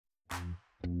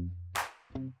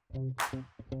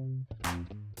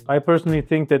I personally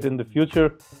think that in the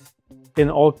future, in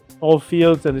all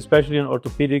fields and especially in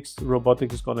orthopedics,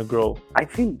 robotics is going to grow. I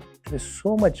feel there's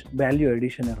so much value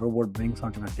addition a robot brings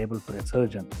onto the table for a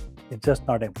surgeon. It's just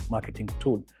not a marketing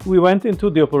tool. We went into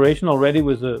the operation already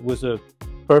with a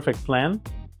perfect plan,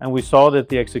 and we saw that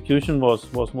the execution was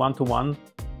one-to-one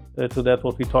to that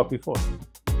what we talked before.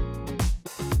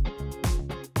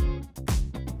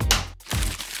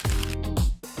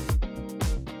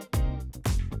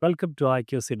 Welcome to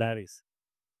IKOC Diaries.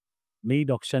 Me,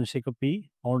 Dr.Chandrashekar P,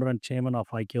 founder and chairman of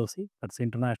IKOC, that's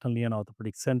International Knee and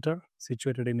Orthopaedic Center,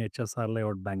 situated in HSR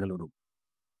Layout, Bangalore.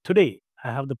 Today,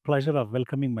 I have the pleasure of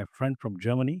welcoming my friend from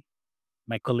Germany,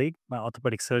 my colleague, my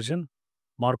orthopedic surgeon,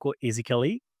 Marco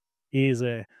Ezecheili. He is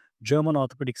a German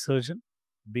orthopedic surgeon,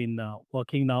 been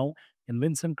working now in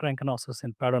Vincent Krankenhaus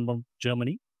in Paderborn,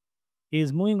 Germany. He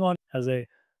is moving on as a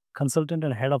consultant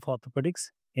and head of orthopedics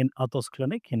in Athos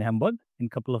Clinic in Hamburg in a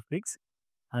couple of weeks.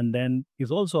 And then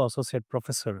he's also associate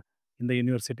professor in the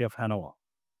University of Hanover.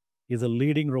 He's a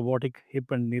leading robotic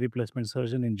hip and knee replacement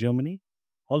surgeon in Germany.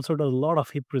 Also does a lot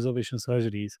of hip preservation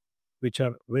surgeries, which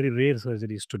are very rare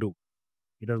surgeries to do.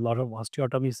 He does a lot of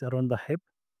osteotomies around the hip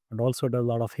and also does a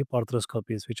lot of hip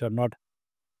arthroscopies, which are not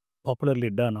popularly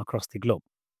done across the globe.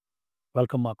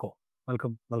 Welcome, Marco.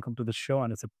 Welcome to the show,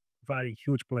 and it's a very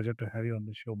huge pleasure to have you on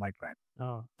the show, my friend.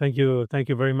 Oh, thank you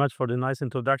very much for the nice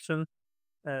introduction.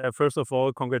 First of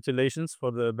all, congratulations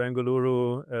for the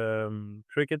Bengaluru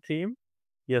cricket team.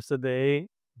 Yesterday,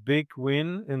 big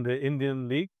win in the Indian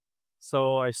League.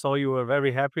 So I saw you were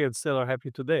very happy and still are happy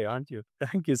today, aren't you?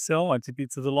 Thank you so much.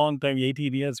 It's a long time,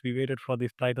 18 years we waited for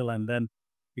this title, and then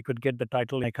we could get the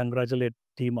title. I congratulate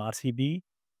team RCB.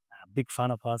 Big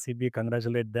fan of RCB.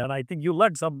 Congratulate them. I think you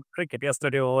learned some cricket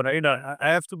yesterday, right? I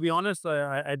have to be honest.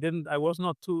 I was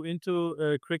not too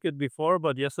into cricket before,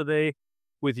 but yesterday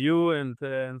with you and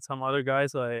some other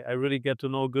guys, I really get to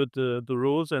know good the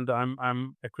rules, and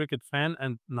I'm a cricket fan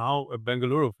and now a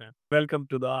Bengaluru fan. Welcome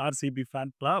to the RCB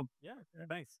fan club. Yeah,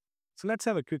 nice. So let's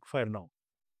have a quick fire now.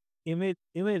 Image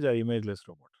or imageless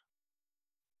robot?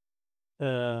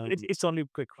 It's only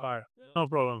quick fire. No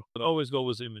problem. But always go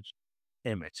with image.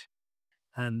 Image.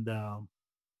 And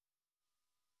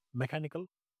mechanical,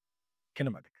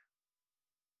 kinematic.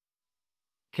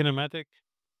 Kinematic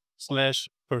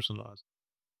 / personalized.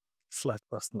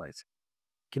 Personalized.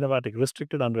 Kinematic,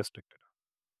 restricted, unrestricted.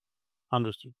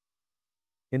 Understood.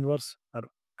 Inverse or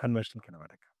conventional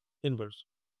kinematic? Inverse.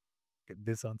 Okay,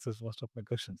 this answers most of my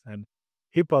questions. And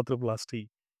hip arthroplasty,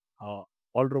 all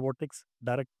robotics,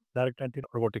 direct anterior,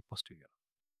 robotic posterior.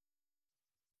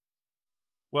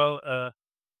 Well,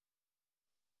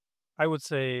 I would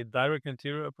say direct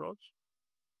anterior approach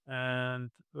and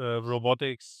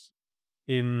robotics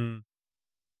in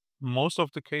most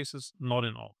of the cases, not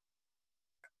in all.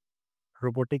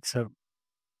 Robotics are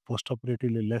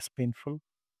postoperatively less painful,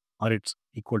 or it's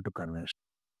equal to conventional?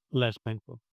 Less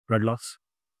painful. Blood loss?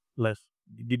 Less.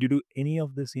 Did you do any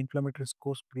of this inflammatory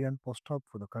scores pre and post-op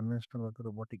for the conventional or the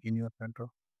robotic in your center?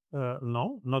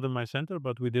 No, not in my center,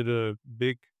 but we did a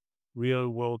big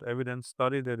real-world evidence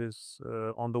study that is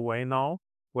on the way now,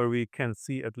 where we can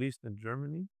see, at least in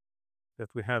Germany, that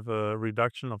we have a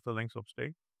reduction of the length of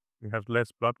stay. We have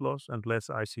less blood loss and less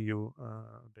ICU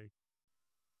days.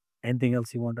 Anything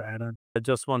else you want to add on? I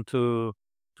just want to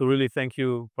really thank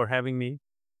you for having me.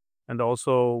 And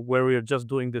also, where we are just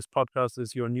doing this podcast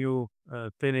is your new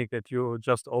clinic that you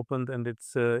just opened. And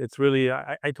it's really,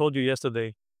 I told you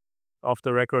yesterday off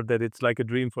the record that it's like a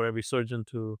dream for every surgeon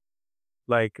to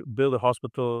like build a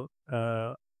hospital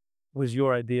with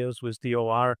your ideas, with the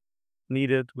OR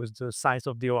needed, with the size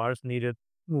of the ORs needed,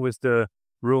 with the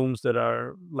rooms that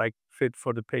are like fit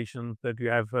for the patient, that you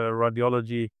have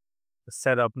radiology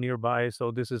set up nearby.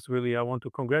 So this is really, I want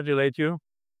to congratulate you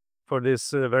for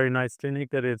this very nice clinic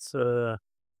that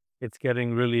it's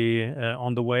getting really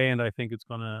on the way, and I think it's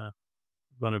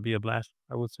gonna be a blast,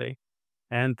 I would say.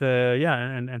 And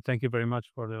and thank you very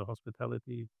much for the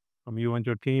hospitality from you and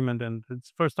your team. And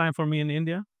it's first time for me in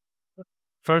India.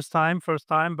 First time,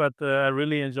 but I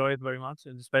really enjoy it very much,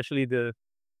 and especially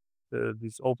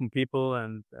these open people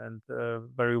and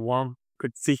very warm.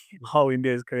 Could see how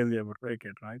India is crazy about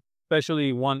cricket, right?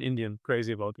 Especially one Indian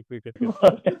crazy about the cricket.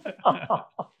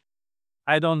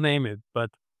 I don't name it,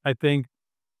 but I think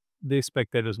the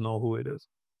spectators know who it is.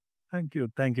 Thank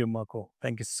you, Marco.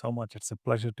 Thank you so much. It's a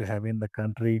pleasure to have you in the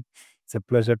country. It's a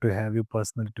pleasure to have you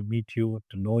personally, to meet you,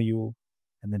 to know you,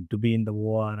 and then to be in the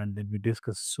war. And then we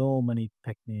discuss so many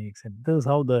techniques. And this is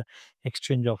how the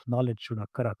exchange of knowledge should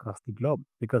occur across the globe,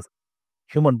 because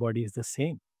human body is the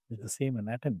same. It's the same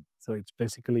anatomy. So it's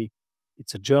basically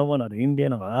it's a German or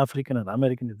Indian or African or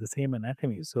American, it's the same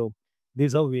anatomy. So this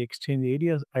is how we exchange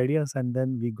ideas, and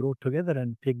then we grow together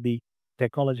and take the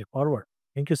technology forward.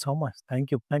 Thank you so much.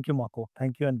 Thank you, Marco.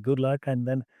 Thank you, and good luck. And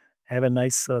then have a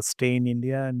nice stay in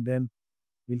India, and then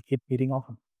we'll keep meeting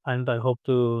often. And I hope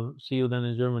to see you then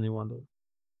in Germany one day.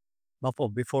 Marco,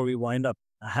 before we wind up,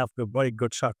 I have a very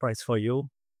good surprise for you.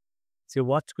 So you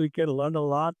watched cricket, learned a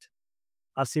lot.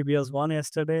 RCB has won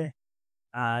yesterday,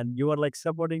 and you were like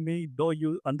supporting me, though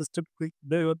you understood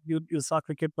though you saw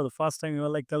cricket for the first time. You were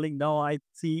like telling, "No, I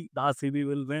see the RCB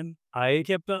will win." I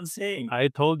Kept on saying, I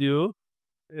told you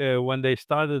when they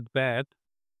started bad,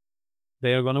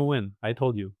 they are gonna win. I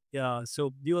told you. "Yeah."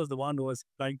 So you was the one who was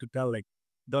trying to tell, like,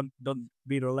 don't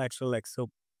be relaxed, relax. So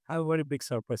I have a very big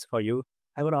surprise for you.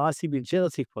 I got an RCB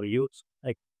jersey for you,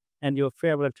 like, and your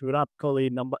favorite Virat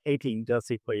Kohli number 18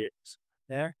 jersey for you.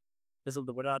 There, this is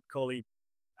the Virat Kohli.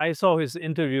 I saw his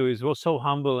interview. He was so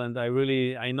humble, and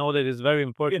I know that he's very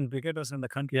important. Cricketers in the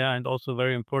country. Yeah, and also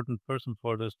very important person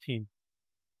for this team.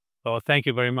 So thank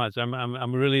you very much.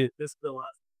 I'm really This is the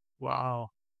last. wow.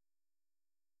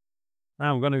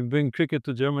 I'm gonna bring cricket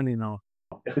to Germany now.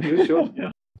 You sure?